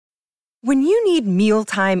When you need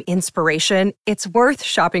mealtime inspiration, it's worth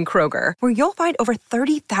shopping Kroger, where you'll find over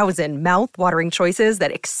 30,000 mouth-watering choices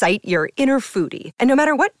that excite your inner foodie. And no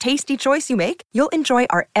matter what tasty choice you make, you'll enjoy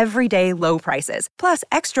our everyday low prices, plus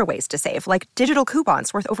extra ways to save, like digital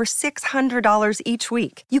coupons worth over $600 each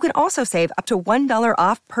week. You can also save up to $1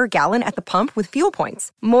 off per gallon at the pump with fuel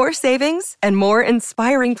points. More savings and more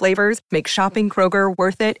inspiring flavors make shopping Kroger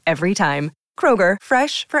worth it every time. Kroger,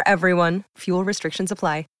 fresh for everyone. Fuel restrictions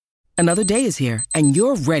apply. Another day is here, and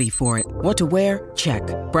you're ready for it. What to wear? Check.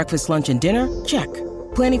 Breakfast, lunch, and dinner? Check.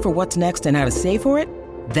 Planning for what's next and how to save for it?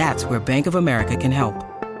 That's where Bank of America can help.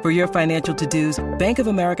 For your financial to-dos, Bank of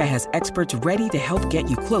America has experts ready to help get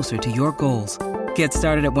you closer to your goals. Get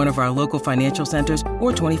started at one of our local financial centers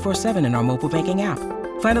or 24/7 in our mobile banking app.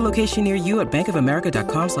 Find a location near you at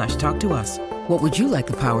bankofamerica.com/talktous. What would you like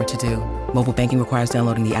the power to do? Mobile banking requires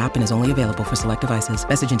downloading the app and is only available for select devices.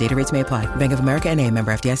 Message and data rates may apply. Bank of America N.A.,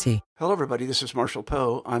 member FDIC. Hello, everybody. This is Marshall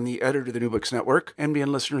Poe. I'm the editor of the New Books Network.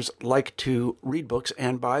 NBN listeners like to read books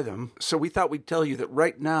and buy them. So we thought we'd tell you that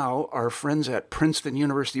right now, our friends at Princeton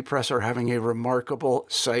University Press are having a remarkable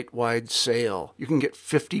site-wide sale. You can get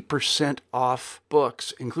 50% off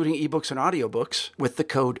books, including ebooks and audiobooks, with the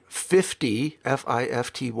code 50,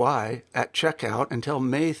 F-I-F-T-Y, at checkout until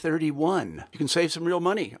May 31. You can save some real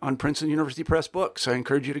money on Princeton University Press books. I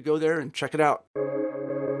encourage you to go there and check it out.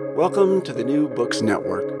 Welcome to the New Books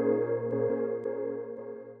Network.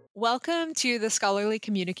 Welcome to the Scholarly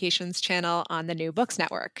Communications channel on the New Books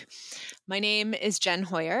Network. My name is Jen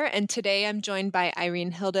Hoyer, and today I'm joined by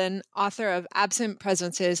Irene Hilden, author of Absent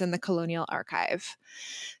Presences in the Colonial Archive.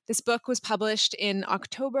 This book was published in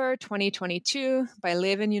October 2022 by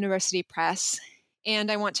Leuven University Press,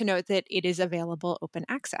 and I want to note that it is available open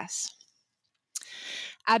access.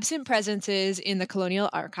 Absent Presences in the Colonial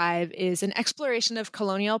Archive is an exploration of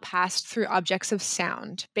colonial past through objects of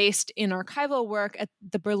sound, based in archival work at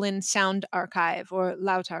the Berlin Sound Archive, or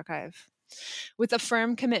Lautarchive. With a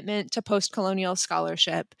firm commitment to post-colonial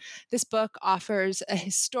scholarship, this book offers a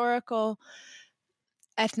historical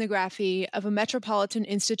ethnography of a metropolitan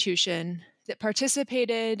institution that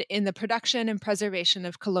participated in the production and preservation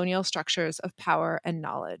of colonial structures of power and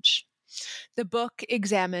knowledge. The book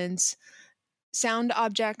examines sound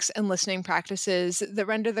objects and listening practices that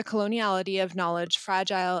render the coloniality of knowledge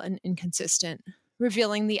fragile and inconsistent,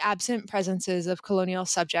 revealing the absent presences of colonial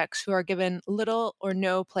subjects who are given little or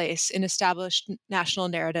no place in established national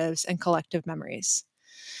narratives and collective memories.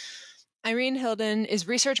 Irene Hilden is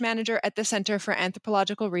research manager at the Center for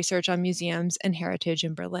Anthropological Research on Museums and Heritage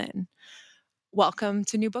in Berlin. Welcome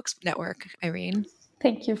to New Books Network, Irene.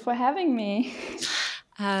 Thank you for having me.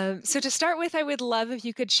 So to start with, I would love if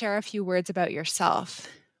you could share a few words about yourself,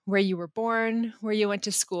 where you were born, where you went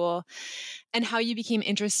to school, and how you became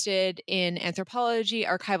interested in anthropology,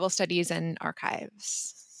 archival studies, and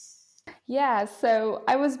archives. Yeah, so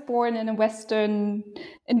I was born in Western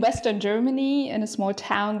Germany, in a small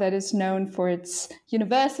town that is known for its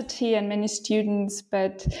university and many students,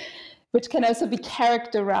 but which can also be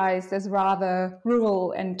characterized as rather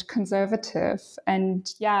rural and conservative.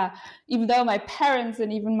 And yeah, even though my parents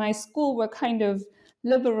and even my school were kind of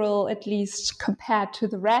liberal, at least compared to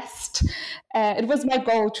the rest, it was my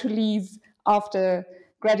goal to leave after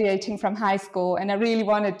graduating from high school. And I really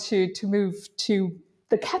wanted to move to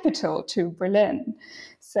the capital, to Berlin.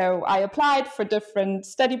 So I applied for different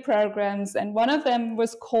study programs, and one of them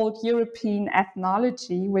was called European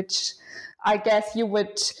Ethnology, which I guess you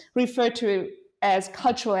would refer to as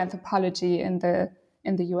cultural anthropology in the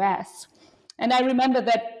US. And I remember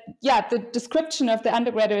that, the description of the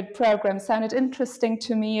undergraduate program sounded interesting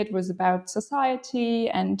to me. It was about society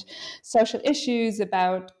and social issues,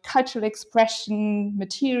 about cultural expression,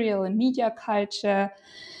 material and media culture.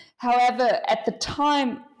 However, at the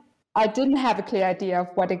time, I didn't have a clear idea of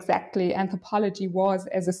what exactly anthropology was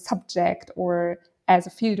as a subject or as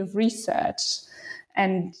a field of research.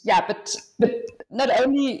 And but not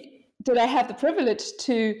only did I have the privilege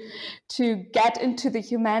to get into the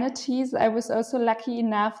humanities, I was also lucky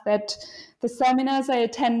enough that the seminars I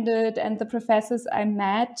attended and the professors I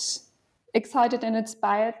met excited and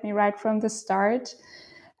inspired me right from the start.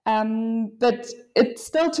 But it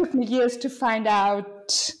still took me years to find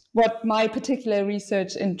out what my particular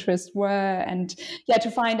research interests were, and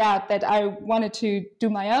to find out that I wanted to do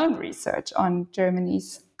my own research on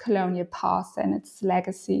Germany's colonial past and its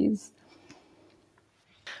legacies.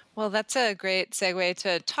 Well, that's a great segue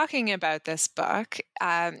to talking about this book.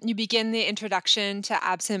 You begin the introduction to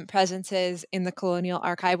Absent Presences in the Colonial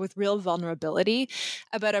Archive with real vulnerability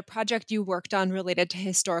about a project you worked on related to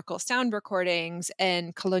historical sound recordings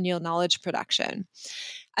and colonial knowledge production.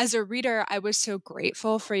 As a reader, I was so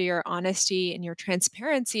grateful for your honesty and your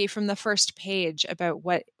transparency from the first page about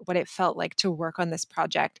what it felt like to work on this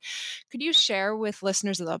project. Could you share with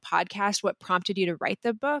listeners of the podcast what prompted you to write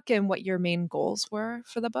the book and what your main goals were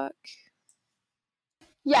for the book?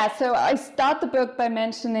 Yeah, so I start the book by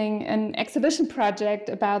mentioning an exhibition project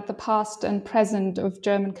about the past and present of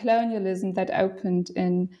German colonialism that opened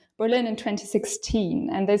in Berlin in 2016.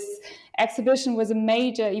 And this exhibition was a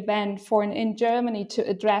major event in Germany to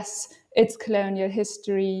address its colonial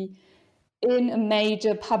history in a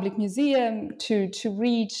major public museum to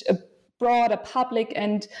reach a broader public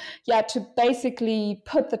and to basically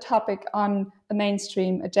put the topic on a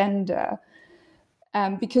mainstream agenda.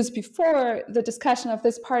 Because before, the discussion of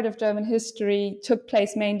this part of German history took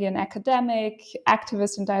place mainly in academic,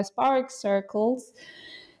 activist, and diasporic circles.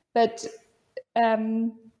 But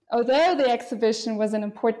although the exhibition was an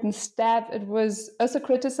important step, it was also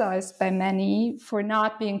criticized by many for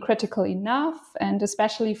not being critical enough, and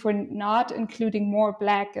especially for not including more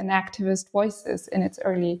Black and activist voices in its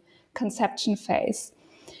early conception phase.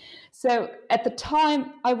 So at the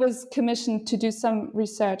time, I was commissioned to do some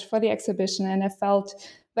research for the exhibition, and I felt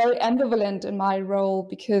very ambivalent in my role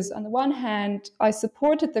because on the one hand, I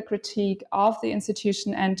supported the critique of the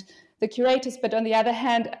institution and the curators, but on the other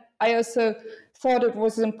hand, I also thought it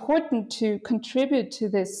was important to contribute to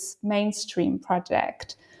this mainstream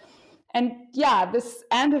project. And this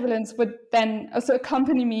ambivalence would then also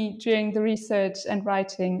accompany me during the research and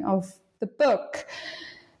writing of the book.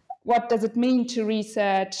 What does it mean to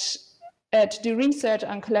do research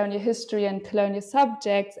on colonial history and colonial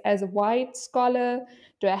subjects as a white scholar?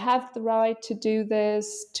 Do I have the right to do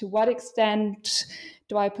this? To what extent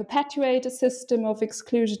do I perpetuate a system of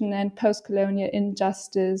exclusion and post-colonial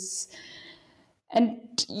injustice? And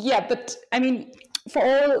but I mean, for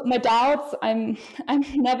all my doubts, I'm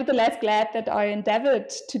nevertheless glad that I endeavored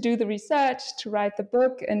to do the research, to write the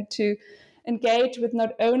book, and to engage with not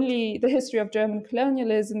only the history of German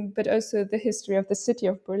colonialism, but also the history of the city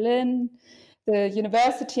of Berlin, the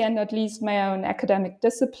university, and not least my own academic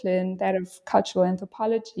discipline, that of cultural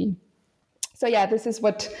anthropology. So this is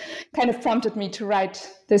what kind of prompted me to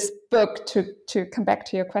write this book, to come back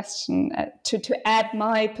to your question, to add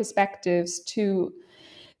my perspectives to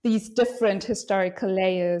these different historical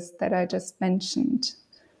layers that I just mentioned.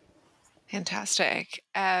 Fantastic.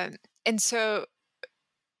 And so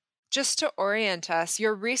just to orient us,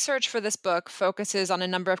 your research for this book focuses on a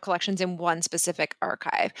number of collections in one specific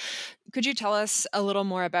archive. Could you tell us a little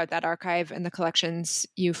more about that archive and the collections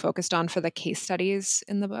you focused on for the case studies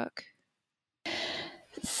in the book?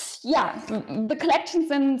 The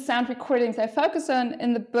collections and sound recordings I focus on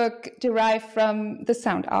in the book derive from the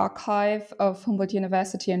sound archive of Humboldt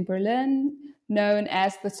University in Berlin, known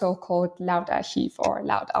as the so-called Lautarchiv or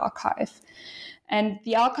Laut Archive. And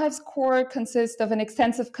the archive's core consists of an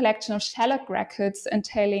extensive collection of shellac records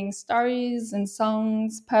entailing stories and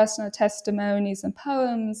songs, personal testimonies and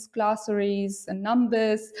poems, glossaries and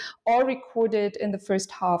numbers, all recorded in the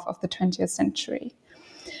first half of the 20th century.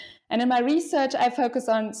 And in my research, I focus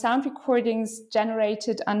on sound recordings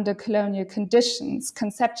generated under colonial conditions,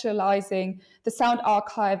 conceptualizing the sound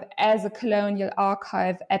archive as a colonial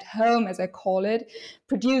archive at home, as I call it,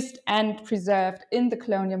 produced and preserved in the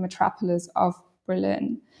colonial metropolis of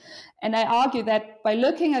Berlin. And I argue that by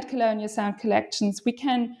looking at colonial sound collections, we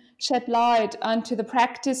can shed light onto the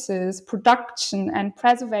practices, production, and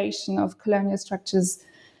preservation of colonial structures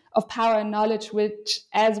of power and knowledge, which,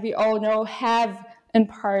 as we all know, have in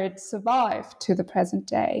part survived to the present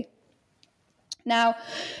day. Now,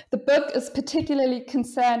 the book is particularly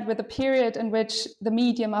concerned with the period in which the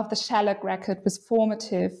medium of the shellac record was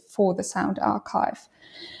formative for the sound archive.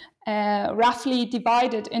 Roughly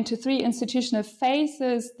divided into 3 institutional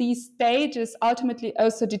phases, these stages ultimately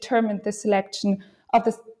also determined the selection of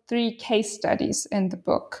the 3 case studies in the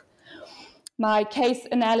book. My case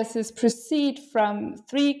analysis proceed from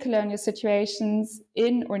 3 colonial situations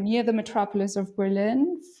in or near the metropolis of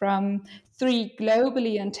Berlin, from 3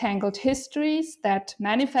 globally entangled histories that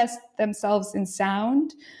manifest themselves in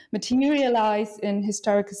sound, materialize in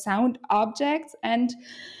historical sound objects, and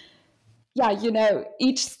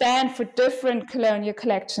each stand for different colonial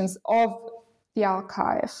collections of the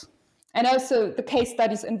archive. And also the case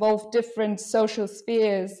studies involve different social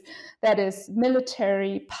spheres, that is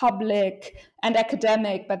military, public, and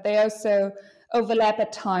academic, but they also overlap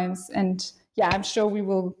at times. And I'm sure we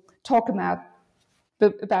will talk about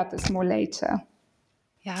this more later.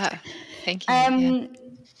 Yeah, thank you.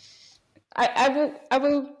 I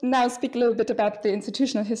will now speak a little bit about the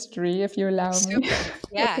institutional history, if you allow me.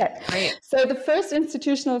 Yeah, okay. Great. So the first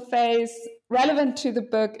institutional phase relevant to the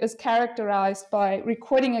book is characterized by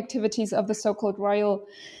recording activities of the so-called Royal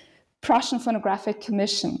Prussian Phonographic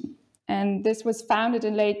Commission. And this was founded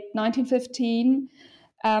in late 1915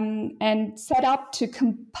 and set up to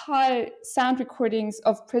compile sound recordings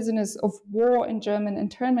of prisoners of war in German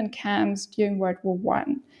internment camps during World War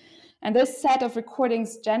I. And this set of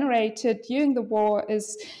recordings generated during the war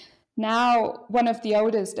is now one of the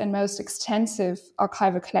oldest and most extensive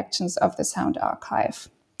archival collections of the Sound Archive.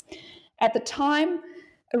 At the time,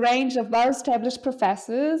 a range of well-established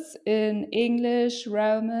professors in English,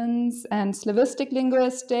 Romance, and Slavistic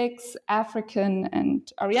linguistics, African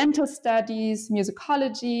and Oriental studies,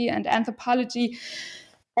 musicology, and anthropology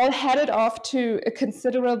all headed off to a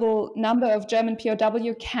considerable number of German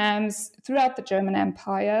POW camps throughout the German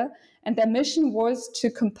Empire, and their mission was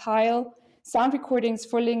to compile sound recordings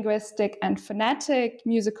for linguistic and phonetic,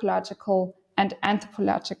 musicological, and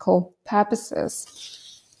anthropological purposes.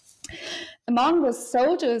 Among the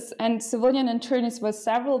soldiers and civilian internees were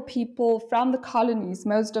several people from the colonies,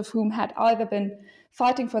 most of whom had either been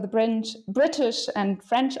fighting for the British and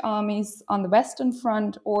French armies on the Western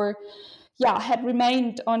Front or had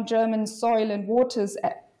remained on German soil and waters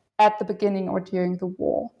at the beginning or during the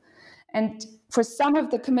war. And for some of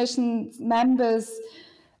the Commission members,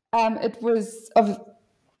 it was of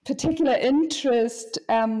particular interest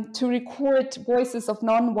to record voices of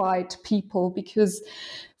non-white people, because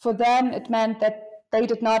for them it meant that they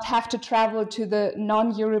did not have to travel to the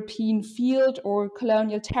non-European field or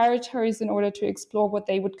colonial territories in order to explore what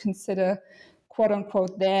they would consider, quote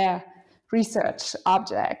unquote, their research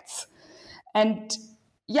objects. And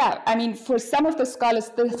for some of the scholars,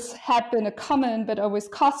 this had been a common but always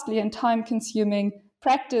costly and time-consuming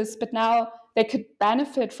practice, but now they could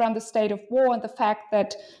benefit from the state of war and the fact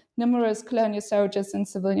that numerous colonial soldiers and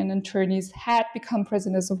civilian internees had become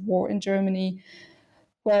prisoners of war in Germany,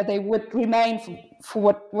 where they would remain for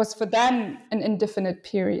what was for them an indefinite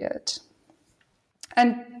period.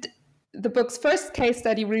 And the book's first case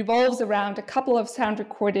study revolves around a couple of sound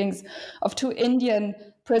recordings of two Indian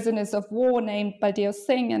prisoners of war named Baldev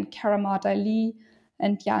Singh and Karamat Ali.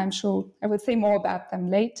 And I'm sure I will say more about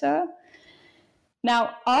them later.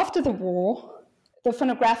 Now, after the war, the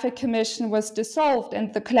Phonographic Commission was dissolved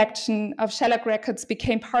and the collection of shellac records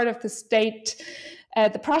became part of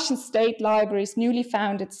the Prussian State Library's newly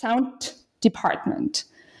founded sound department.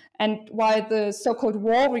 And while the so-called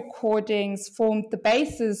war recordings formed the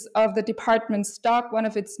basis of the department's stock, one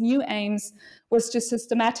of its new aims was to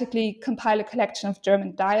systematically compile a collection of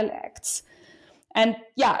German dialects. And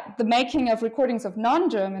the making of recordings of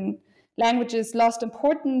non-German languages lost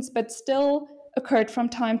importance, but still occurred from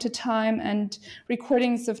time to time, and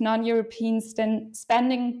recordings of non-Europeans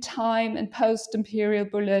spending time in post-imperial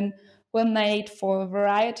Berlin were made for a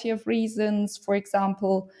variety of reasons. For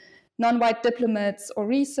example, non-white diplomats or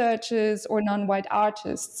researchers or non-white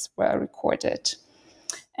artists were recorded.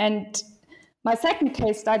 And my second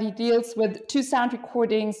case study deals with two sound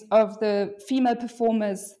recordings of the female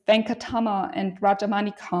performers Venkatama and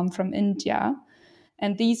Rajamanikam from India.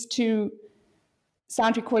 And these two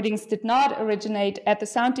sound recordings did not originate at the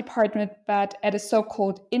sound department, but at a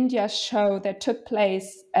so-called India show that took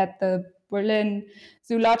place at the Berlin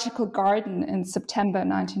Zoological Garden in September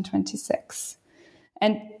 1926.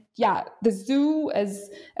 And the zoo, as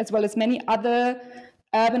well as many other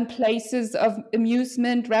urban places of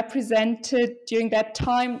amusement, represented during that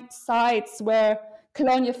time sites where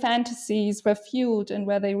colonial fantasies were fueled and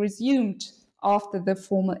where they resumed after the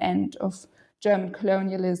formal end of German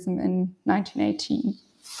colonialism in 1918.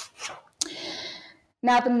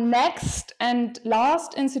 Now, the next and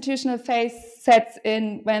last institutional phase sets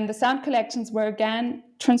in when the sound collections were again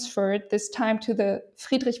transferred, this time to the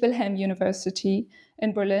Friedrich Wilhelm University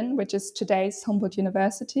in Berlin, which is today's Humboldt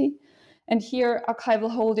University. And here,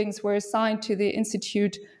 archival holdings were assigned to the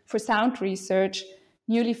Institute for Sound Research,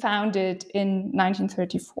 newly founded in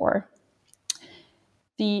 1934.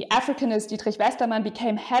 The Africanist Dietrich Westermann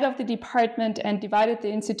became head of the department and divided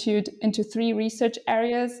the institute into three research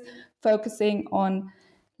areas, focusing on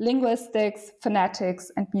linguistics,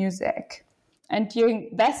 phonetics, and music. And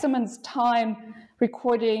during Westermann's time,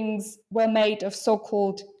 recordings were made of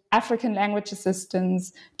so-called African language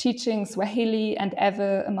assistants, teaching Swahili and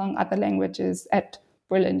Ewe, among other languages, at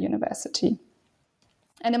Berlin University.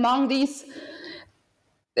 And among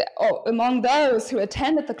those who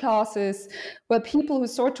attended the classes were people who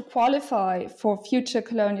sought to qualify for future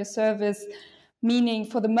colonial service, meaning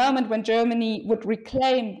for the moment when Germany would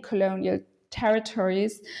reclaim colonial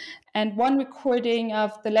territories. And one recording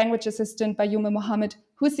of the language assistant Bayoumi Mohammed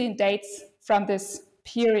Hussein dates from this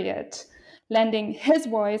period, lending his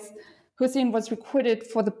voice. Hussein was recruited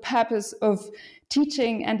for the purpose of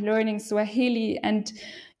teaching and learning Swahili. And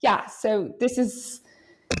so this is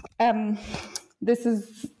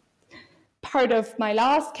part of my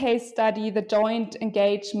last case study, the joint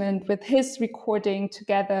engagement with his recording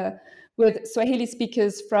together with Swahili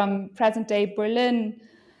speakers from present-day Berlin.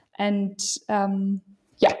 And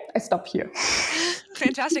I stop here.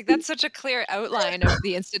 Fantastic. That's such a clear outline of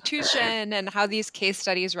the institution and how these case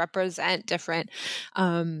studies represent different,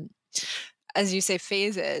 as you say,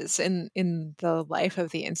 phases in the life of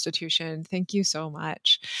the institution. Thank you so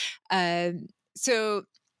much. So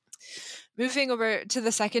moving over to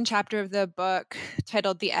the second chapter of the book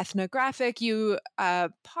titled The Ethnographic, you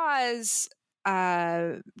pause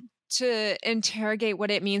to interrogate what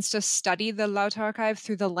it means to study the Lauter Archive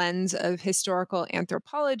through the lens of historical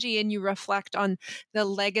anthropology, and you reflect on the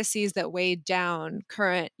legacies that weighed down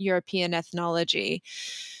current European ethnology.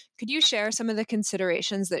 Could you share some of the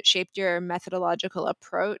considerations that shaped your methodological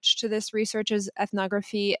approach to this research as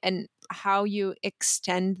ethnography, and how you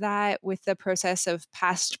extend that with the process of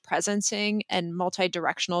past presencing and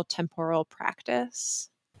multi-directional temporal practice?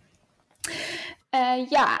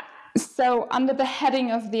 So under the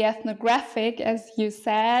heading of the ethnographic, as you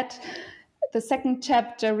said, the second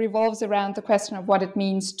chapter revolves around the question of what it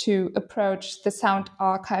means to approach the sound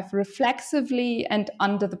archive reflexively and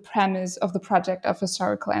under the premise of the project of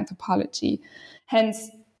historical anthropology. Hence,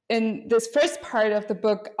 in this first part of the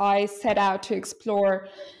book, I set out to explore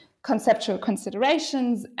conceptual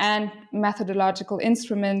considerations and methodological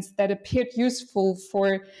instruments that appeared useful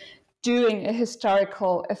for doing a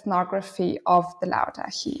historical ethnography of the Lauter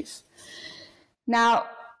Archive. Now,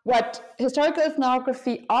 what historical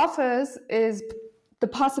ethnography offers is the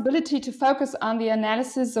possibility to focus on the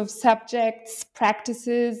analysis of subjects,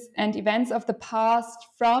 practices, and events of the past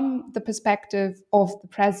from the perspective of the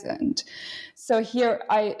present. So here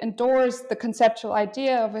I endorse the conceptual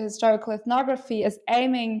idea of a historical ethnography as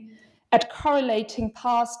aiming at correlating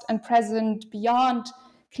past and present beyond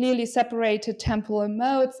clearly separated temporal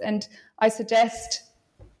modes, and I suggest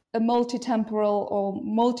a multi-temporal or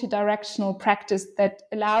multi-directional practice that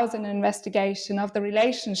allows an investigation of the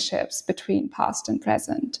relationships between past and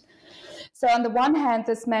present. So on the one hand,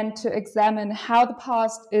 this meant to examine how the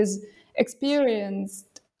past is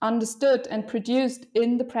experienced, understood, and produced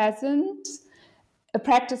in the present, a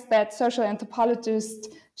practice that social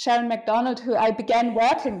anthropologist Sharon McDonald, who I began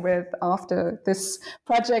working with after this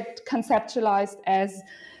project, conceptualized as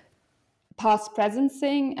past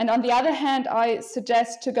presencing. And on the other hand, I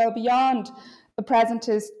suggest to go beyond a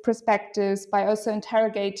presentist perspectives by also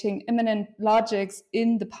interrogating immanent logics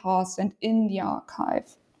in the past and in the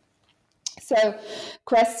archive. So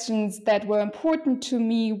questions that were important to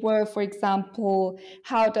me were, for example,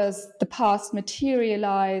 how does the past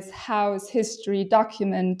materialize? How is history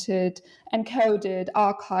documented, encoded,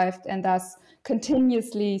 archived, and thus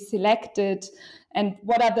continuously selected? And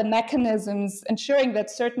what are the mechanisms ensuring that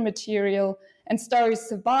certain material and stories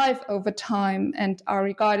survive over time and are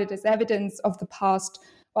regarded as evidence of the past,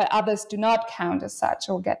 while others do not count as such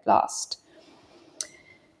or get lost?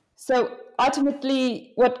 So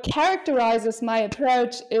ultimately, what characterizes my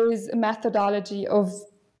approach is a methodology of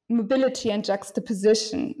mobility and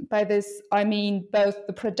juxtaposition. By this, I mean both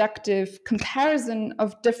the productive comparison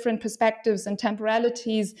of different perspectives and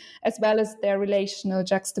temporalities, as well as their relational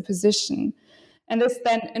juxtaposition. And this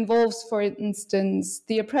then involves, for instance,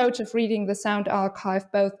 the approach of reading the sound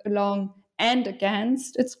archive both along and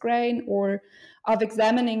against its grain, or of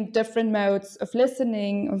examining different modes of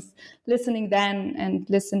listening then and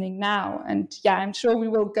listening now. And I'm sure we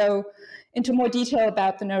will go into more detail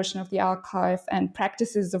about the notion of the archive and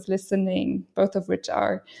practices of listening, both of which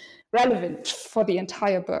are relevant for the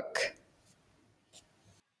entire book.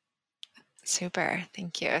 Super,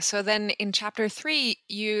 thank you. So then in chapter 3,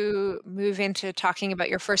 you move into talking about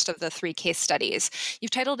your first of the 3 case studies. You've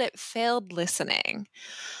titled it Failed Listening.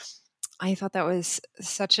 I thought that was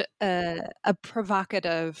such a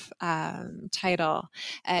provocative title.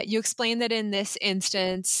 You explained that in this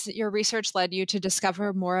instance, your research led you to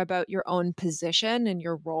discover more about your own position and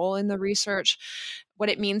your role in the research, what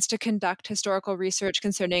it means to conduct historical research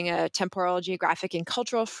concerning a temporal, geographic, and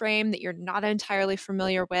cultural frame that you're not entirely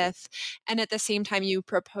familiar with. And at the same time, you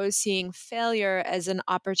propose seeing failure as an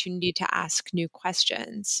opportunity to ask new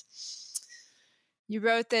questions. You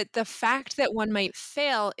wrote that the fact that one might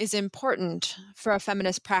fail is important for a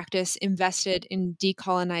feminist practice invested in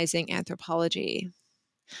decolonizing anthropology.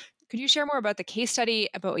 Could you share more about the case study,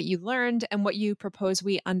 about what you learned, and what you propose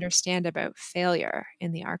we understand about failure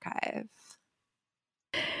in the archive?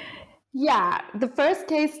 The first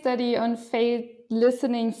case study on failed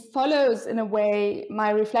listening follows, in a way,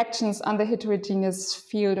 my reflections on the heterogeneous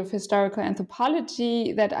field of historical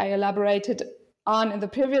anthropology that I elaborated on in the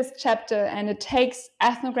previous chapter, and it takes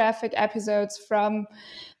ethnographic episodes from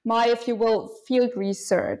my, if you will, field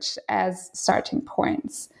research as starting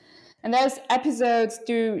points. And those episodes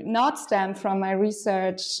do not stem from my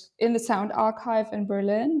research in the Sound Archive in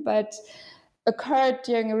Berlin, but occurred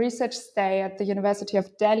during a research stay at the University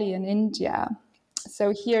of Delhi in India.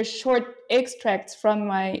 So here, short extracts from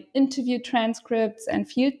my interview transcripts and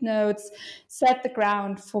field notes set the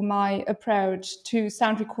ground for my approach to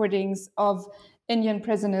sound recordings of Indian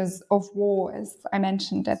prisoners of war, as I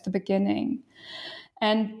mentioned at the beginning.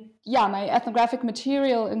 And yeah, my ethnographic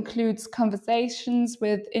material includes conversations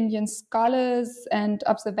with Indian scholars and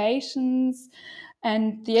observations,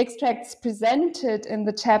 and the extracts presented in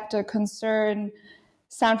the chapter concern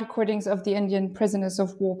sound recordings of the Indian prisoners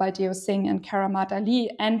of war by Deo Singh and Karamat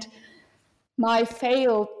Ali, and my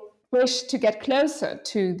failed wish to get closer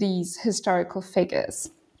to these historical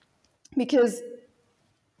figures. Because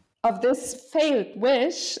of this failed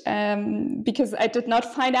wish, because I did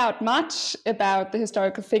not find out much about the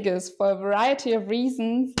historical figures for a variety of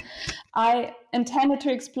reasons, I intended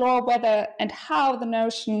to explore whether and how the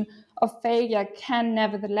notion of failure can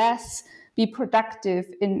nevertheless be productive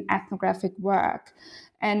in ethnographic work.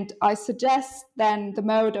 And I suggest then the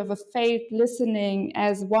mode of a failed listening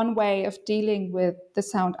as one way of dealing with the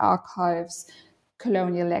Sound Archive's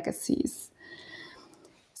colonial legacies.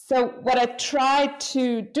 So what I tried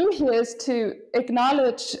to do here is to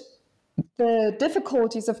acknowledge the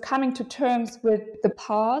difficulties of coming to terms with the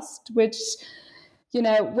past, which,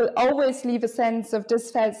 will always leave a sense of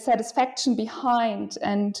dissatisfaction behind.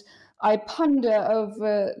 And I ponder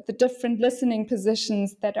over the different listening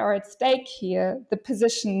positions that are at stake here, the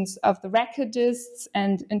positions of the recordists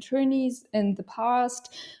and internees in the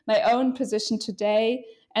past, my own position today,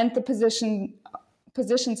 and the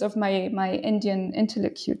positions of my Indian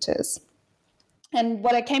interlocutors. And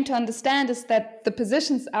what I came to understand is that the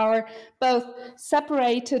positions are both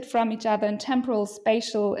separated from each other in temporal,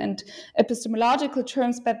 spatial, and epistemological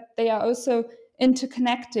terms, but they are also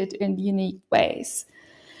interconnected in unique ways.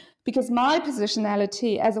 Because my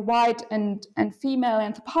positionality as a white and female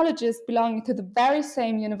anthropologist belonging to the very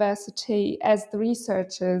same university as the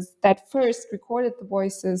researchers that first recorded the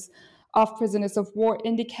voices of prisoners of war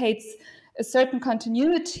indicates a certain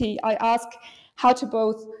continuity. I ask how to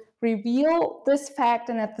both reveal this fact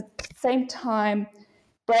and at the same time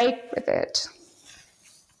break with it.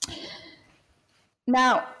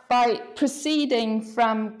 Now, by proceeding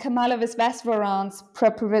from Kamala Visvesvaran's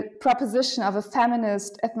proposition of a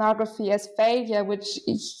feminist ethnography as failure, which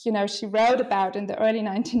she wrote about in the early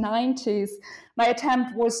 1990s, my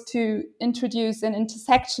attempt was to introduce an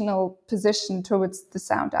intersectional position towards the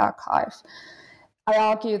Sound Archive. I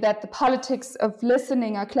argue that the politics of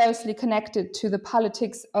listening are closely connected to the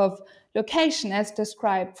politics of location, as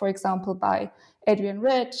described, for example, by Adrienne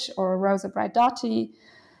Rich or Rosa Braidotti.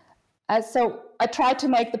 So I try to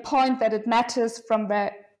make the point that it matters from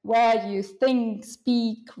where you think,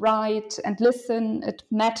 speak, write, and listen. It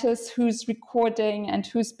matters who's recording and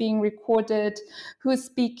who's being recorded, who's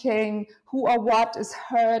speaking, who or what is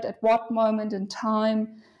heard at what moment in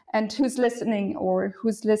time, and who's listening or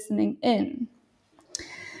who's listening in.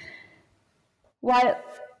 While,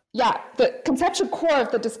 the conceptual core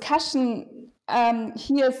of the discussion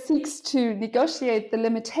here seeks to negotiate the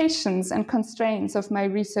limitations and constraints of my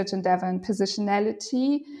research endeavor and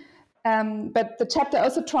positionality, but the chapter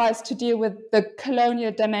also tries to deal with the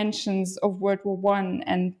colonial dimensions of World War I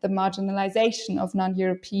and the marginalization of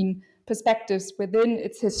non-European perspectives within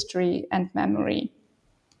its history and memory.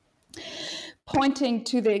 Pointing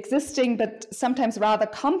to the existing but sometimes rather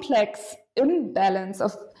complex imbalance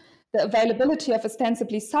of the availability of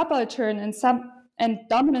ostensibly subaltern and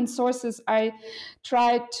dominant sources, I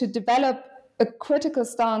tried to develop a critical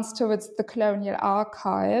stance towards the colonial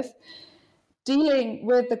archive. Dealing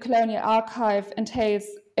with the colonial archive entails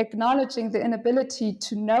acknowledging the inability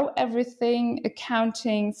to know everything,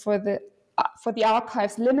 accounting for the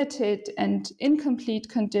archive's limited and incomplete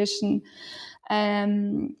condition.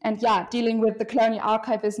 Dealing with the colonial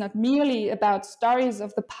archive is not merely about stories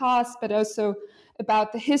of the past, but also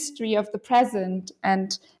about the history of the present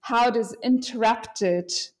and how it is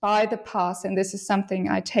interrupted by the past. And this is something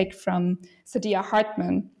I take from Saidiya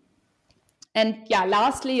Hartman. And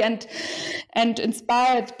lastly, and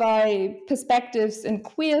inspired by perspectives in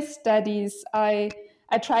queer studies, I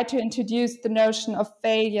try to introduce the notion of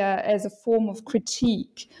failure as a form of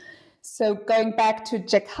critique. So going back to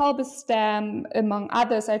Jack Halberstam, among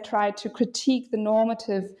others, I tried to critique the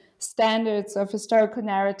normative standards of historical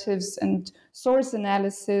narratives and source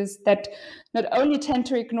analysis that not only tend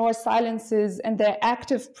to ignore silences and their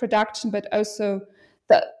active production, but also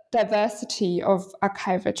the diversity of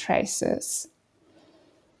archival traces.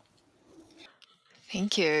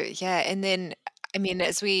 Thank you. Yeah. And then, I mean,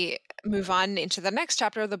 as we move on into the next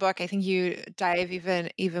chapter of the book, I think you dive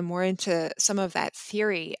even more into some of that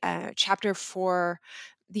theory. Chapter 4,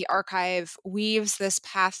 the archive, weaves this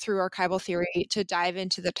path through archival theory to dive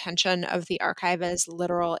into the tension of the archive as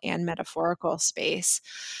literal and metaphorical space,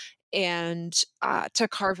 and to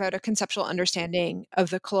carve out a conceptual understanding of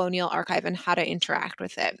the colonial archive and how to interact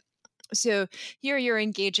with it. So here you're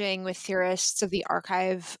engaging with theorists of the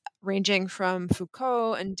archive, ranging from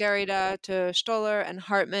Foucault and Derrida to Stoller and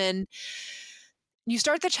Hartmann. You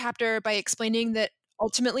start the chapter by explaining that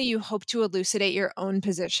ultimately you hope to elucidate your own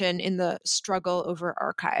position in the struggle over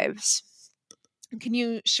archives. Can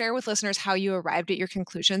you share with listeners how you arrived at your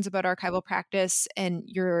conclusions about archival practice and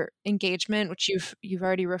your engagement, which you've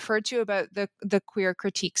already referred to, about the queer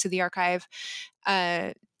critiques of the archive,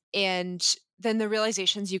 and then the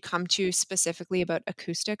realizations you come to specifically about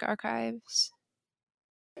acoustic archives?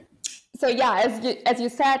 So yeah, as you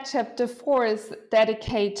said, chapter 4 is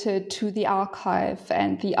dedicated to the archive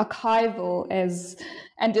and the archival,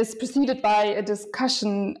 and is preceded by a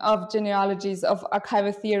discussion of genealogies of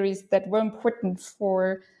archival theories that were important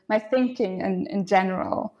for my thinking in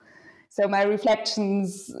general. So my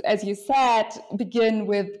reflections, as you said, begin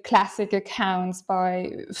with classic accounts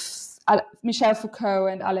by Michel Foucault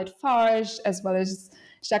and Arlette Farge, as well as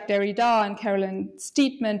Jacques Derrida and Caroline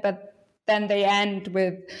Steedman, but then they end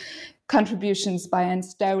with contributions by Anne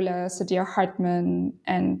Stoller, Saidiya Hartmann,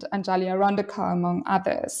 and Anjali Arondhakar, among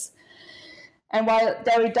others. And while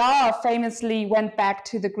Derrida famously went back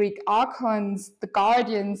to the Greek archons, the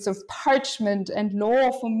guardians of parchment and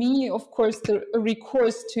law, for me, of course, the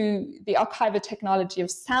recourse to the archival technology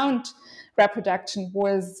of sound reproduction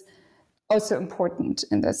was also important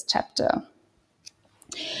in this chapter.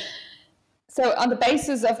 So on the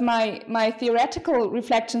basis of my theoretical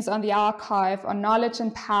reflections on the archive, on knowledge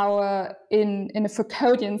and power in a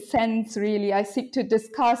Foucauldian sense, really, I seek to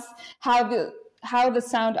discuss how the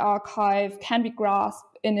sound archive can be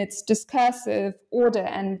grasped in its discursive order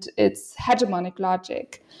and its hegemonic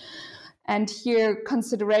logic. And here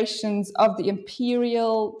considerations of the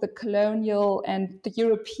imperial, the colonial, and the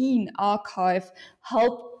European archive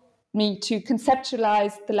help me to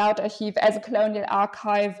conceptualize the Lautarchiv as a colonial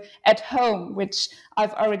archive at home, which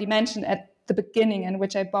I've already mentioned at the beginning and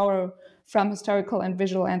which I borrow from historical and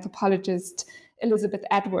visual anthropologist Elizabeth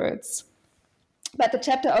Edwards. But the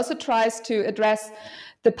chapter also tries to address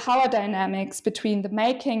the power dynamics between the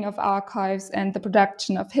making of archives and the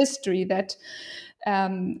production of history that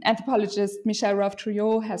anthropologist Michel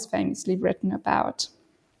Rovtre has famously written about.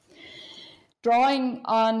 Drawing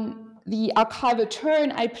on the archival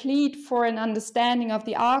turn, I plead for an understanding of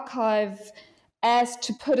the archive as,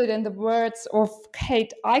 to put it in the words of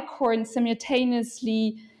Kate Eichhorn,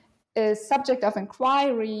 simultaneously a subject of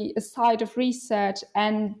inquiry, a site of research,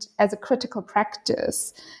 and as a critical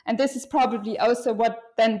practice. And this is probably also what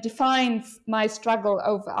then defines my struggle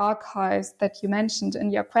over archives that you mentioned in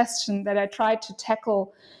your question, that I tried to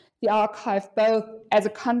tackle the archive both as a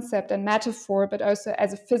concept and metaphor, but also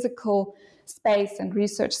as a physical space and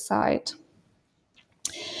research site.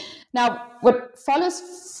 Now, what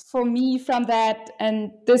follows for me from that,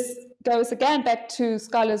 and this goes again back to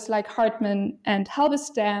scholars like Hartmann and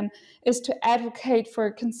Halberstam, is to advocate for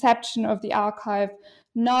a conception of the archive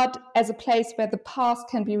not as a place where the past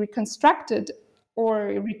can be reconstructed or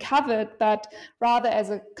recovered, but rather as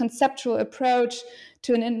a conceptual approach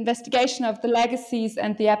to an investigation of the legacies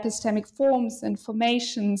and the epistemic forms and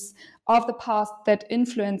formations of the past that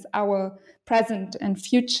influence our present and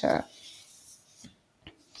future.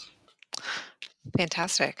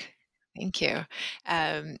 Fantastic. Thank you.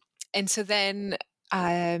 And so then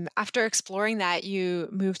after exploring that, you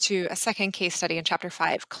move to a second case study in chapter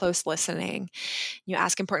 5, close listening. You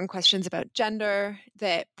ask important questions about gender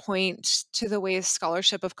that point to the ways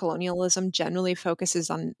scholarship of colonialism generally focuses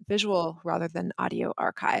on visual rather than audio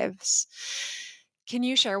archives. Can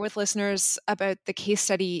you share with listeners about the case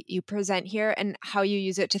study you present here and how you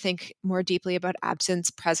use it to think more deeply about absence,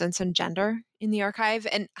 presence, and gender in the archive?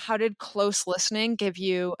 And how did close listening give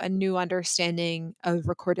you a new understanding of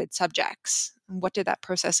recorded subjects? And what did that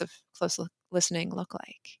process of close listening look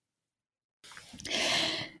like?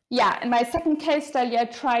 Yeah, in my second case study, I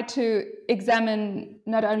tried to examine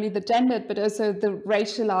not only the gendered, but also the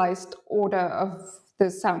racialized order of the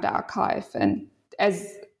sound archive. And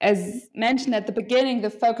as as mentioned at the beginning, the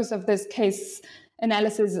focus of this case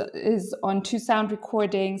analysis is on 2 sound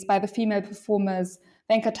recordings by the female performers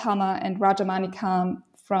Venkatama and Rajamanikam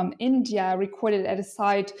from India, recorded at a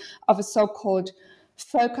site of a so-called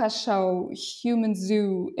Völkerschau human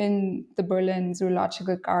zoo in the Berlin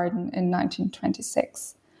Zoological Garden in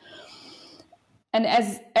 1926. And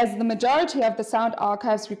as the majority of the Sound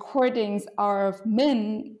Archive's recordings are of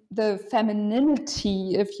men, the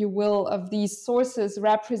femininity, if you will, of these sources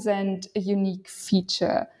represent a unique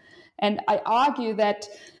feature. And I argue that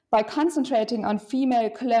by concentrating on female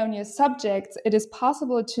colonial subjects, it is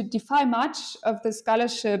possible to defy much of the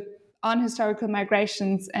scholarship on historical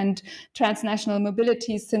migrations and transnational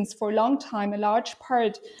mobility, since for a long time, a large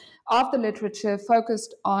part of the literature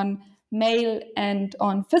focused on male and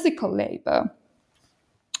on physical labor.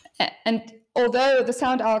 And although the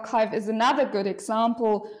Sound Archive is another good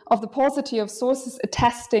example of the paucity of sources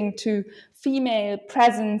attesting to female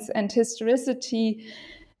presence and historicity,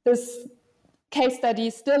 this case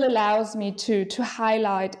study still allows me to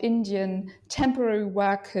highlight Indian temporary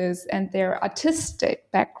workers and their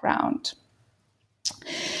artistic background.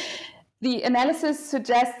 The analysis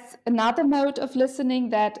suggests another mode of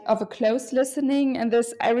listening, that of a close listening, and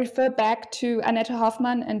this I refer back to Annette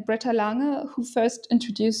Hoffmann and Britta Lange, who first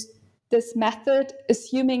introduced this method,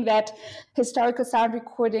 assuming that historical sound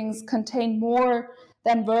recordings contain more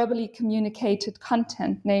than verbally communicated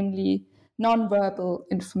content, namely nonverbal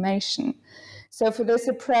information. So for this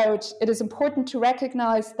approach, it is important to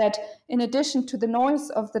recognize that in addition to the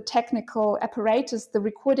noise of the technical apparatus, the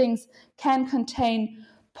recordings can contain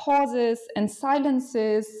pauses and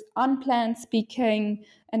silences, unplanned speaking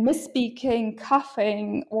and misspeaking,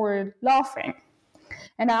 coughing, or laughing.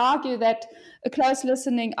 And I argue that a close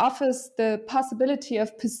listening offers the possibility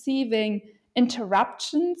of perceiving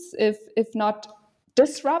interruptions, if not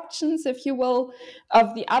disruptions, if you will,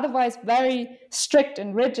 of the otherwise very strict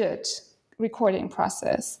and rigid recording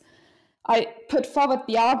process. I put forward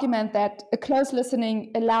the argument that a close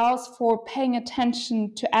listening allows for paying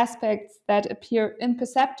attention to aspects that appear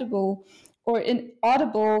imperceptible or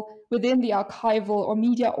inaudible within the archival or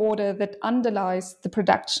media order that underlies the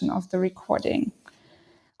production of the recording.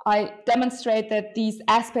 I demonstrate that these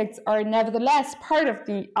aspects are nevertheless part of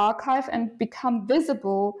the archive and become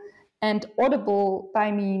visible and audible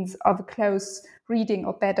by means of a close reading,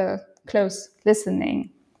 or better, close listening.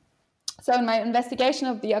 So in my investigation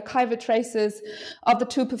of the archival traces of the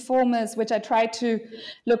 2 performers, which I tried to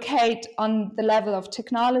locate on the level of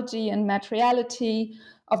technology and materiality,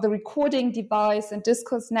 of the recording device and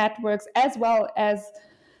discourse networks, as well as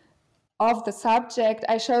of the subject,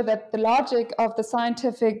 I show that the logic of the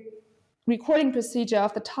scientific recording procedure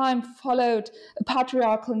of the time followed a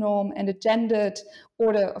patriarchal norm and a gendered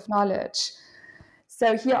order of knowledge.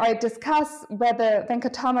 So here I discuss whether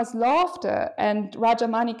Venkatama's laughter and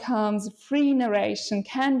Rajamanikam's free narration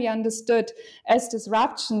can be understood as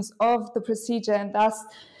disruptions of the procedure, and thus,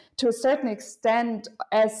 to a certain extent,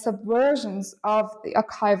 as subversions of the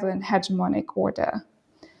archival and hegemonic order.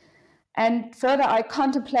 And further, I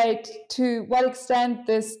contemplate to what extent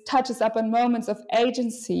this touches upon moments of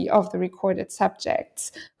agency of the recorded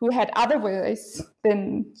subjects, who had otherwise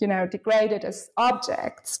been, degraded as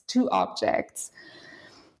objects, to objects.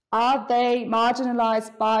 Are they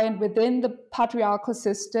marginalized by and within the patriarchal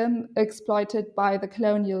system exploited by the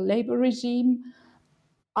colonial labor regime?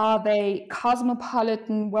 Are they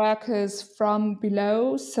cosmopolitan workers from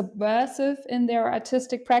below, subversive in their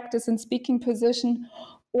artistic practice and speaking position?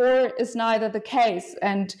 Or is neither the case?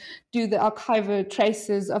 And do the archival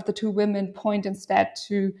traces of the 2 women point instead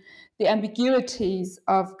to the ambiguities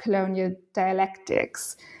of colonial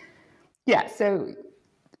dialectics? Yeah, so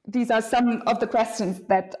these are some of the questions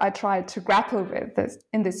that I try to grapple with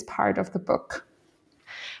in this part of the book.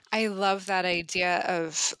 I love that idea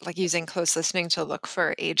of using close listening to look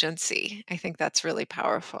for agency. I think that's really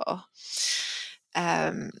powerful.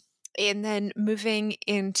 And then moving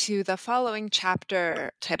into the following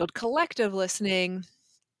chapter titled Collective Listening,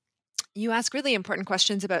 you ask really important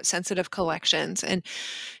questions about sensitive collections, and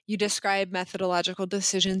you describe methodological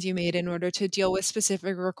decisions you made in order to deal with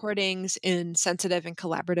specific recordings in sensitive and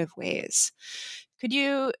collaborative ways. Could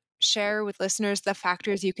you share with listeners the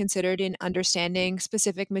factors you considered in understanding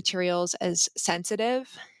specific materials as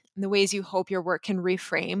sensitive, and the ways you hope your work can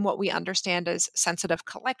reframe what we understand as sensitive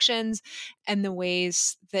collections, and the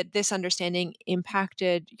ways that this understanding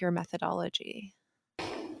impacted your methodology?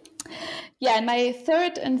 Yeah, in my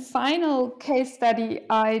third and final case study,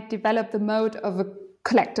 I developed the mode of a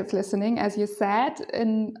collective listening, as you said,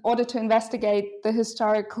 in order to investigate the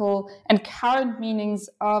historical and current meanings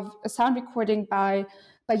of a sound recording by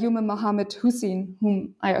Bayoumi Mohammed Hussein,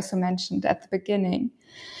 whom I also mentioned at the beginning.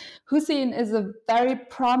 Hussein is a very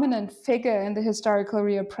prominent figure in the historical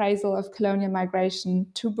reappraisal of colonial migration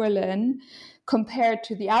to Berlin. Compared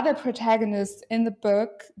to the other protagonists in the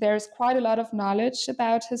book, there's quite a lot of knowledge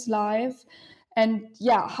about his life. And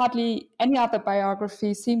hardly any other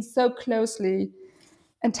biography seems so closely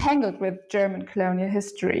entangled with German colonial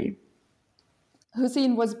history.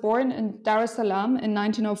 Hussein was born in Dar es Salaam in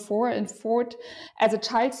 1904 and fought as a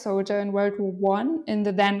child soldier in World War I in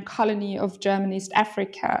the then colony of German East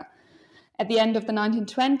Africa. At the end of the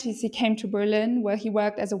 1920s, he came to Berlin, where he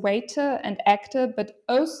worked as a waiter and actor, but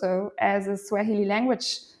also as a Swahili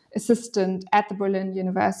language assistant at the Berlin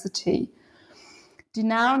University.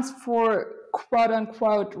 Denounced for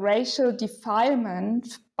quote-unquote racial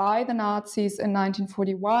defilement by the Nazis in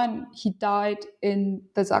 1941, he died in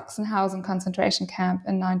the Sachsenhausen concentration camp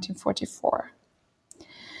in 1944.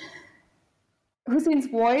 Hussein's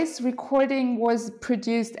voice recording was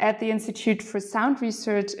produced at the Institute for Sound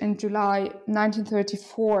Research in July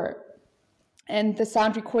 1934. And the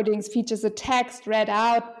sound recordings features a text read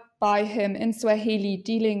out by him in Swahili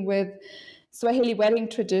dealing with Swahili wedding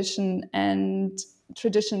traditions,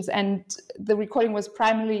 and the recording was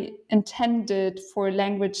primarily intended for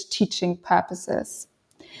language teaching purposes.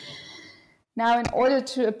 Now, in order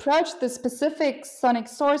to approach the specific sonic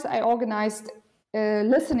source, I organized a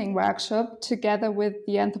listening workshop together with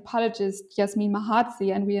the anthropologist Yasmin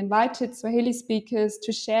Mahadzi, and we invited Swahili speakers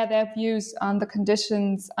to share their views on the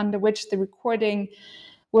conditions under which the recording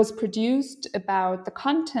was produced, about the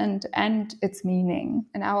content and its meaning.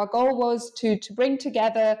 And our goal was to bring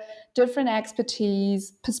together different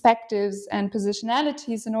expertise, perspectives, and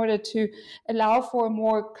positionalities in order to allow for a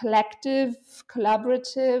more collective,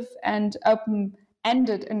 collaborative, and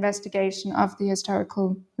open-ended investigation of the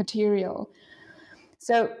historical material.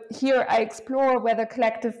 So here I explore whether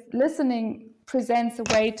collective listening presents a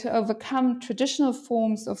way to overcome traditional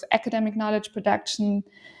forms of academic knowledge production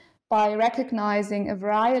by recognizing a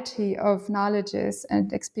variety of knowledges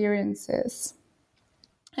and experiences.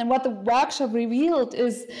 And what the workshop revealed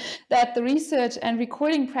is that the research and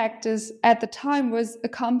recording practice at the time was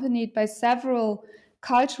accompanied by several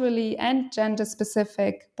culturally and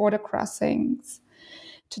gender-specific border crossings.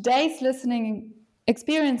 Today's listening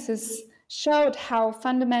experiences showed how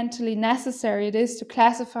fundamentally necessary it is to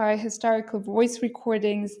classify historical voice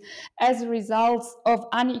recordings as a result of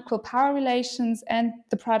unequal power relations and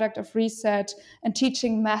the product of research and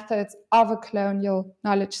teaching methods of a colonial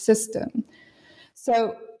knowledge system.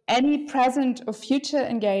 So any present or future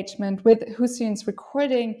engagement with Hussein's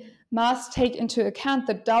recording must take into account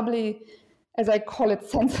the doubly, as I call it,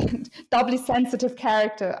 doubly sensitive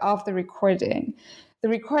character of the recording. The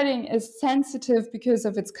recording is sensitive because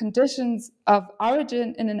of its conditions of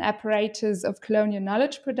origin in an apparatus of colonial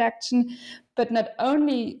knowledge production, but not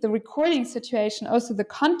only the recording situation, also the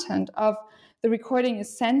content of the recording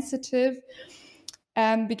is sensitive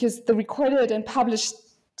because the recorded and published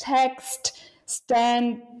text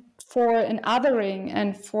stand for an othering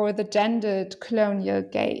and for the gendered colonial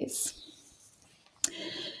gaze.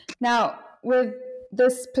 Now, with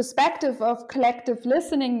this perspective of collective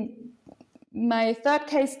listening, my third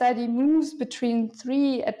case study moves between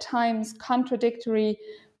three, at times, contradictory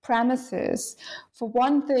premises. For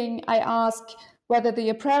one thing, I ask whether the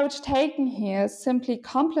approach taken here simply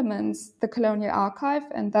complements the colonial archive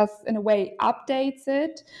and thus, in a way, updates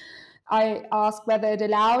it. I ask whether it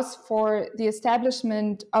allows for the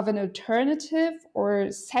establishment of an alternative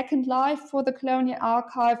or second life for the colonial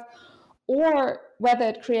archive, or whether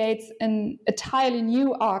it creates an entirely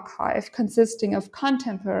new archive consisting of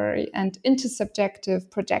contemporary and intersubjective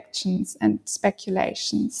projections and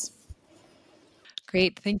speculations.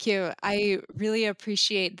 Great, thank you. I really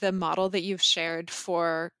appreciate the model that you've shared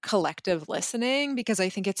for collective listening, because I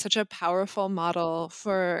think it's such a powerful model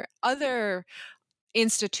for other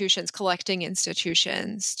institutions, collecting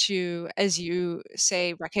institutions, to, as you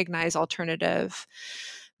say, recognize alternative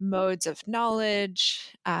modes of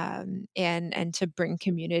knowledge and to bring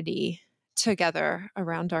community together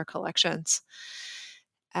around our collections.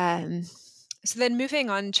 So then moving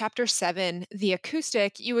on, chapter 7, the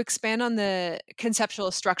acoustic, you expand on the conceptual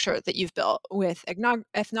structure that you've built with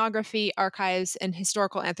ethnography, archives, and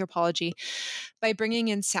historical anthropology by bringing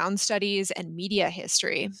in sound studies and media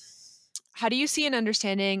history. How do you see an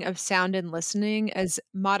understanding of sound and listening as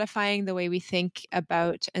modifying the way we think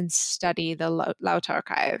about and study the Laut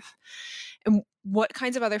archive? And what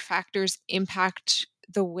kinds of other factors impact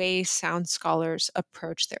the way sound scholars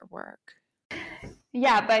approach their work?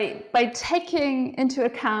 Yeah, by taking into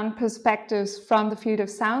account perspectives from the field of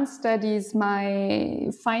sound studies, my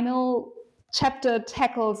final chapter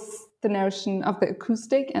tackles the notion of the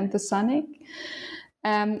acoustic and the sonic.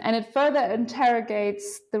 And it further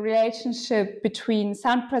interrogates the relationship between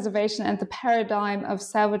sound preservation and the paradigm of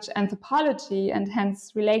salvage anthropology, and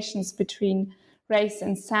hence relations between race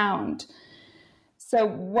and sound. So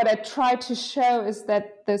what I try to show is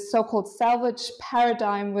that the so-called salvage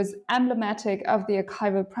paradigm was emblematic of the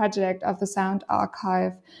archival project of the Sound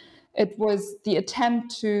Archive. It was the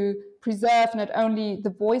attempt to preserve not only the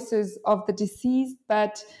voices of the deceased,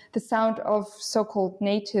 but the sound of so-called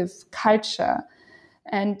native culture.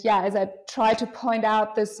 And as I try to point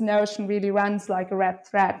out, this notion really runs like a red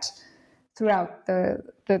thread throughout the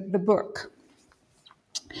book.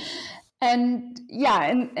 And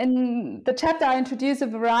in the chapter, I introduce a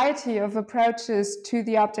variety of approaches to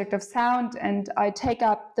the object of sound, and I take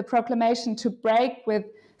up the proclamation to break with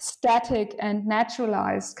static and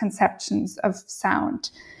naturalized conceptions of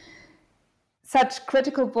sound. Such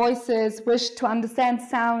critical voices wish to understand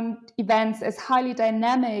sound events as highly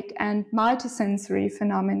dynamic and multisensory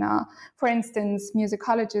phenomena. For instance,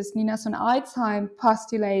 musicologist Nina Sonn-Eitzheim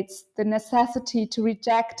postulates the necessity to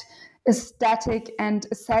reject a static and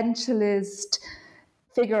essentialist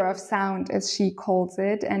figure of sound, as she calls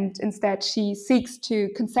it, and instead she seeks to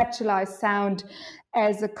conceptualize sound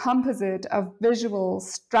as a composite of visual,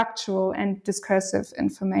 structural, and discursive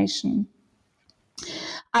information.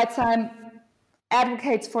 Eitzheim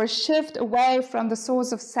advocates for a shift away from the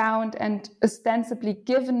source of sound and ostensibly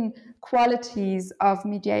given qualities of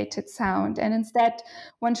mediated sound, and instead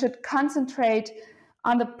one should concentrate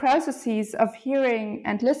on the processes of hearing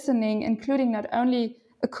and listening, including not only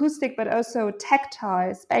acoustic but also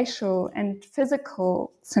tactile, spatial, and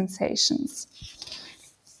physical sensations.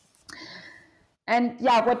 And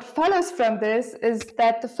what follows from this is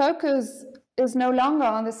that the focus is no longer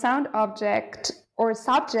on the sound object or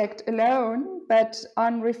subject alone, but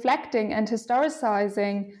on reflecting and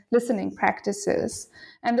historicizing listening practices.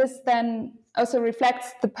 And this then also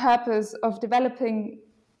reflects the purpose of developing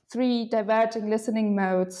 3 diverging listening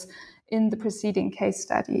modes in the preceding case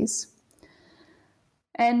studies.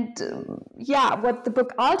 And what the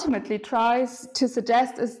book ultimately tries to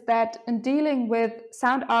suggest is that in dealing with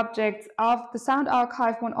sound objects of the Sound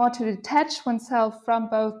Archive, one ought to detach oneself from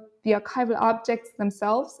both the archival objects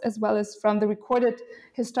themselves as well as from the recorded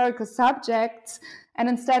historical subjects, and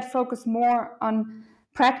instead focus more on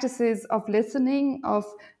practices of listening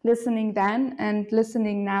then and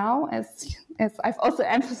listening now, as I've also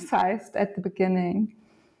emphasized at the beginning.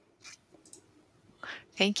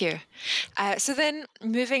 Thank you. So then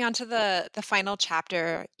moving on to the final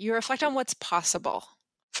chapter, you reflect on what's possible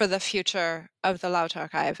for the future of the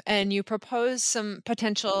Lautarchiv, and you propose some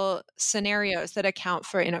potential scenarios that account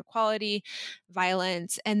for inequality,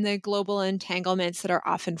 violence, and the global entanglements that are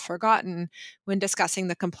often forgotten when discussing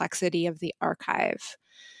the complexity of the archive.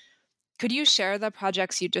 Could you share the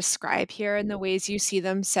projects you describe here and the ways you see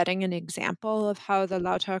them setting an example of how the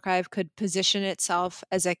Lautarchiv could position itself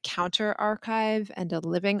as a counter-archive and a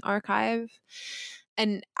living archive?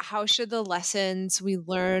 And how should the lessons we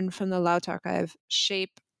learn from the Lautarchiv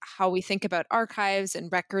shape how we think about archives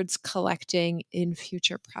and records collecting in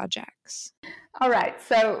future projects? All right.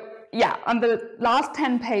 So, on the last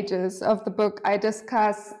 10 pages of the book, I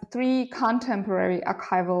discuss 3 contemporary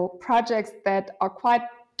archival projects that are quite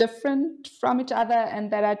different from each other and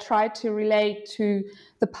that I try to relate to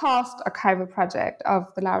the past archival project of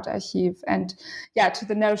the Lautarchiv and to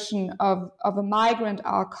the notion of a migrant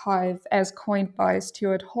archive as coined by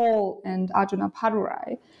Stuart Hall and Arjuna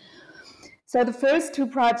Padurai. So the first 2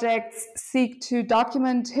 projects seek to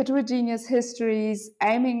document heterogeneous histories,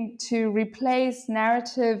 aiming to replace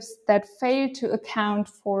narratives that fail to account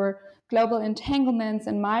for global entanglements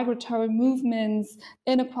and migratory movements,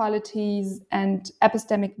 inequalities, and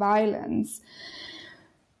epistemic violence.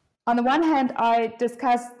 On the one hand, I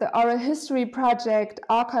discussed the oral history project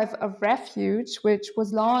Archive of Refuge, which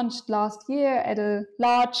was launched last year at a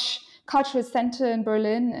large cultural center in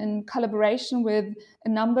Berlin in collaboration with a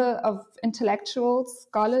number of intellectuals,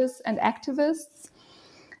 scholars, and activists.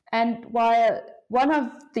 And while one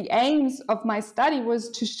of the aims of my study was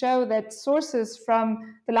to show that sources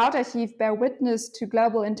from the Lautarchiv bear witness to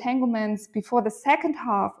global entanglements before the second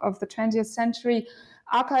half of the 20th century,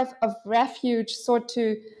 Archive of Refuge sought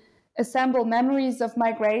to assemble memories of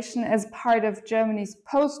migration as part of Germany's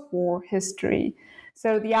post-war history.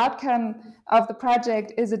 So the outcome of the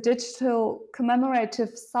project is a digital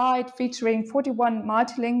commemorative site featuring 41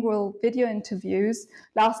 multilingual video interviews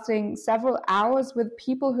lasting several hours with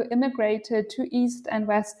people who immigrated to East and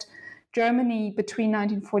West Germany between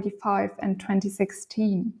 1945 and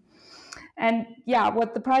 2016. And yeah,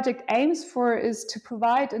 what the project aims for is to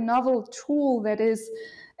provide a novel tool that is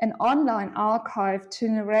an online archive to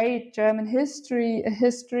narrate German history, a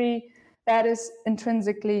history that is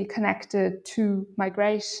intrinsically connected to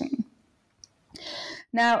migration.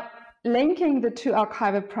 Now, linking the two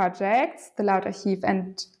archival projects, the Lautarchiv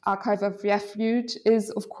and Archive of Refuge, is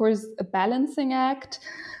of course a balancing act.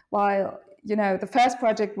 While the first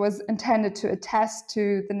project was intended to attest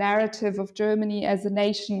to the narrative of Germany as a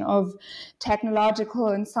nation of technological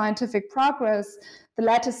and scientific progress, the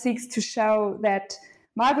latter seeks to show that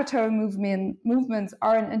migratory movements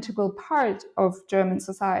are an integral part of German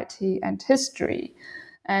society and history.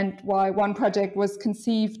 And while one project was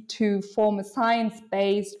conceived to form a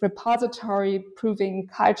science-based repository proving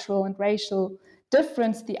cultural and racial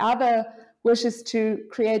difference, the other wishes to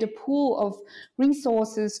create a pool of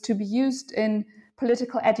resources to be used in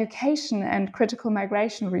political education and critical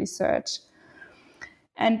migration research.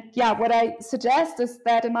 And yeah, what I suggest is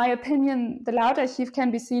that, in my opinion, the Lautarchiv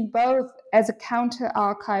can be seen both as a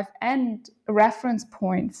counter-archive and a reference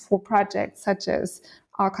point for projects such as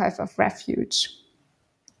Archive of Refuge.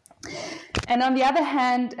 And on the other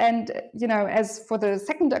hand, as for the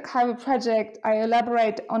second archival project, I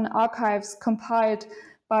elaborate on archives compiled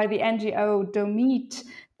by the NGO DOMIT,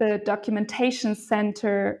 the Documentation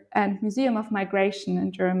Center and Museum of Migration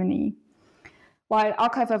in Germany. While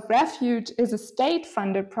Archive of Refuge is a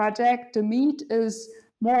state-funded project, DOMIT is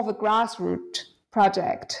more of a grassroots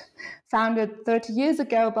project. Founded 30 years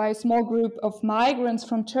ago by a small group of migrants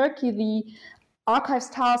from Turkey, the archive's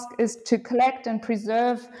task is to collect and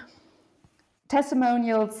preserve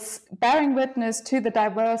testimonials bearing witness to the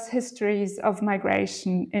diverse histories of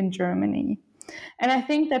migration in Germany. And I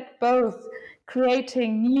think that both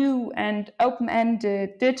creating new and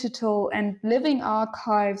open-ended digital and living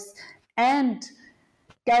archives and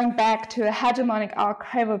going back to a hegemonic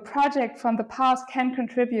archival project from the past can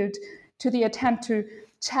contribute to the attempt to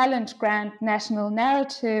challenge grand national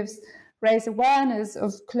narratives, raise awareness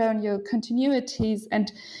of colonial continuities,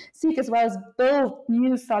 and seek as well as build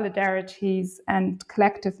new solidarities and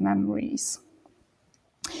collective memories.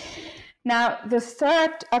 Now, the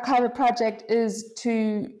third archival project is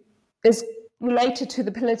related to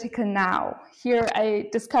the political now. Here I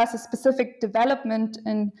discuss a specific development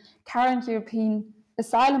in current European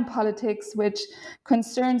asylum politics, which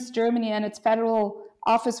concerns Germany and its Federal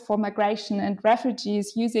Office for Migration and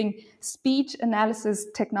Refugees using speech analysis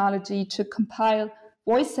technology to compile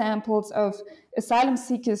voice samples of asylum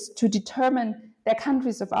seekers to determine their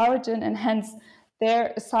countries of origin and hence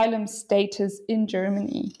their asylum status in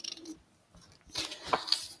Germany.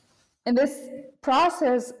 In this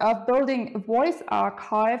process of building a voice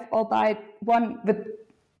archive, albeit one with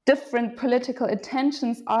different political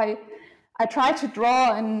intentions, I try to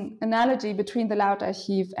draw an analogy between the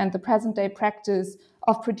Lautarchiv and the present-day practice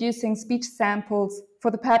of producing speech samples for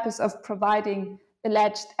the purpose of providing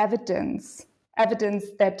alleged evidence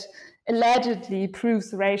that allegedly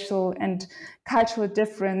proves racial and cultural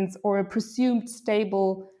difference or a presumed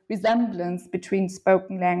stable resemblance between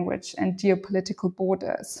spoken language and geopolitical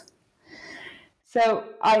borders. So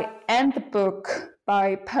I end the book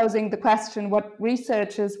by posing the question what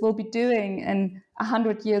researchers will be doing in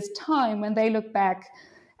 100 years' time when they look back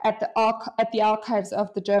at the archives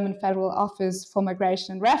of the German Federal Office for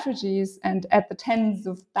Migration and Refugees and at the tens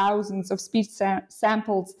of thousands of speech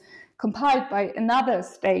samples compiled by another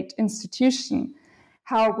state institution.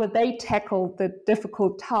 How will they tackle the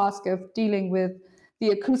difficult task of dealing with the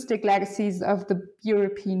acoustic legacies of the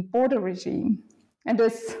European border regime? And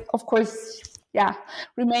this, of course,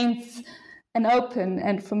 remains an open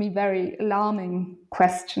and, for me, very alarming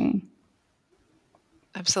question.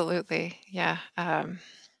 Absolutely. Yeah.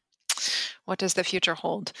 What does the future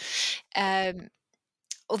hold? Thank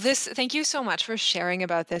you so much for sharing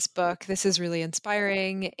about this book. This is really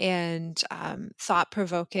inspiring and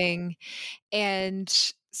thought-provoking.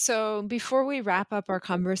 And so before we wrap up our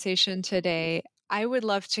conversation today, I would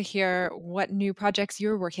love to hear what new projects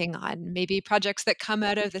you're working on, maybe projects that come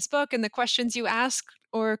out of this book and the questions you ask,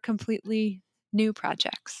 or completely new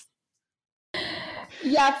projects.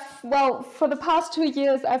 Yes, well, for the past 2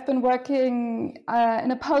 years, I've been working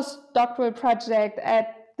in a postdoctoral project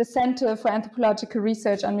at the Center for Anthropological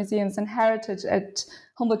Research on Museums and Heritage at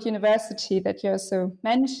Humboldt University that you also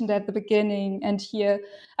mentioned at the beginning. And here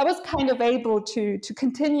I was kind of able to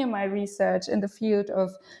continue my research in the field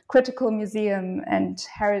of critical museum and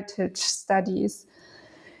heritage studies.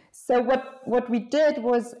 So what we did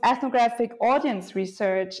was ethnographic audience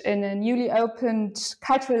research in a newly opened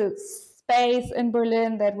cultural space in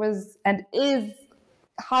Berlin that was and is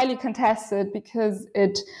highly contested because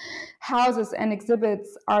it houses and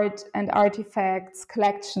exhibits art and artifacts,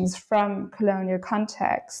 collections from colonial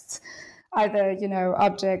contexts. Either,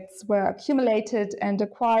 objects were accumulated and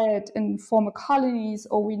acquired in former colonies,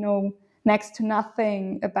 or we know next to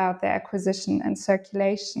nothing about their acquisition and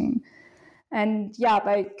circulation. And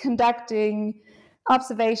by conducting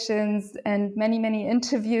observations and many, many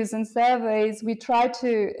interviews and surveys, we try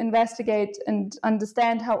to investigate and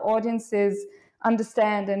understand how audiences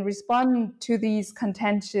understand and respond to these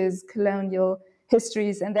contentious colonial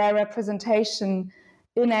histories and their representation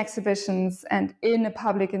in exhibitions and in a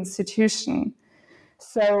public institution.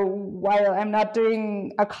 So while I'm not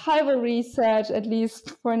doing archival research, at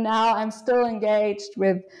least for now, I'm still engaged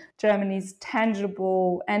with Germany's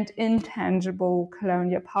tangible and intangible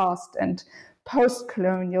colonial past and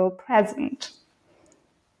post-colonial present.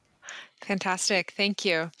 Fantastic. Thank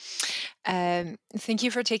you. Thank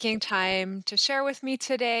you for taking time to share with me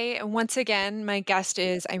today. And once again, my guest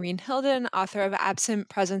is Irene Hilden, author of Absent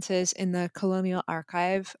Presences in the Colonial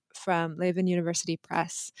Archive from Leuven University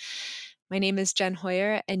Press. My name is Jen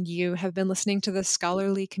Hoyer, and you have been listening to the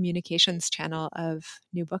Scholarly Communications channel of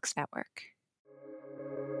New Books Network.